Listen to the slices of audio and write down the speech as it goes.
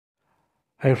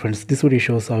Hi friends, this video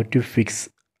shows how to fix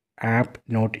app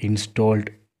not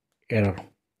installed error.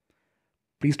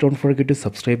 Please don't forget to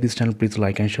subscribe this channel. Please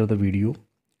like and share the video.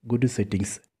 Go to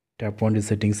settings. Tap on the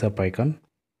settings app icon.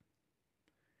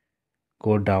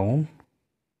 Go down.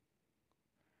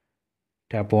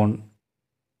 Tap on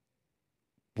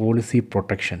policy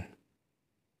protection.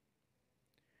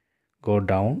 Go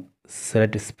down.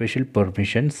 Select special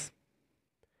permissions.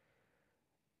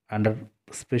 Under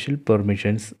special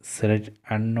permissions, select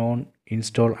unknown,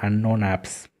 install unknown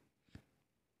apps.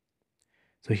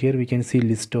 So here we can see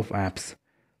list of apps.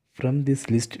 From this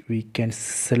list we can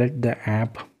select the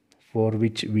app for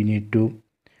which we need to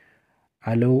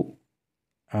allow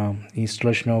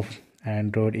installation of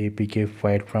Android APK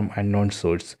file from unknown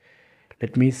source.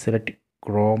 Let me select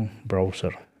Chrome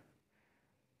browser.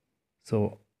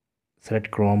 So select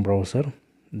Chrome browser,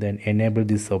 then enable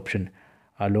this option,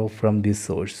 allow from this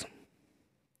source.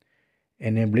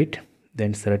 Enable it,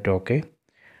 then select OK.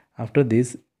 After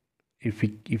this, if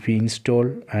we install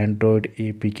Android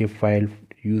APK file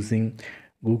using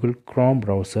Google Chrome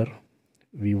browser,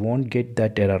 we won't get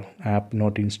that error, app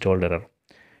not installed error.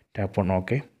 Tap on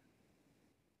OK.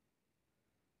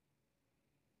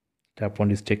 Tap on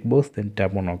this checkbox, then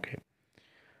tap on OK.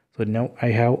 So now I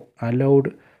have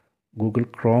allowed Google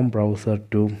Chrome browser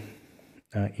to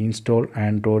install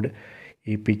Android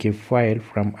APK file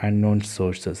from unknown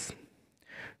sources.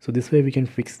 So this way we can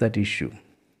fix that issue,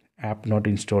 app not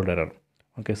installed error.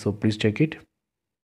 Okay, so please check it.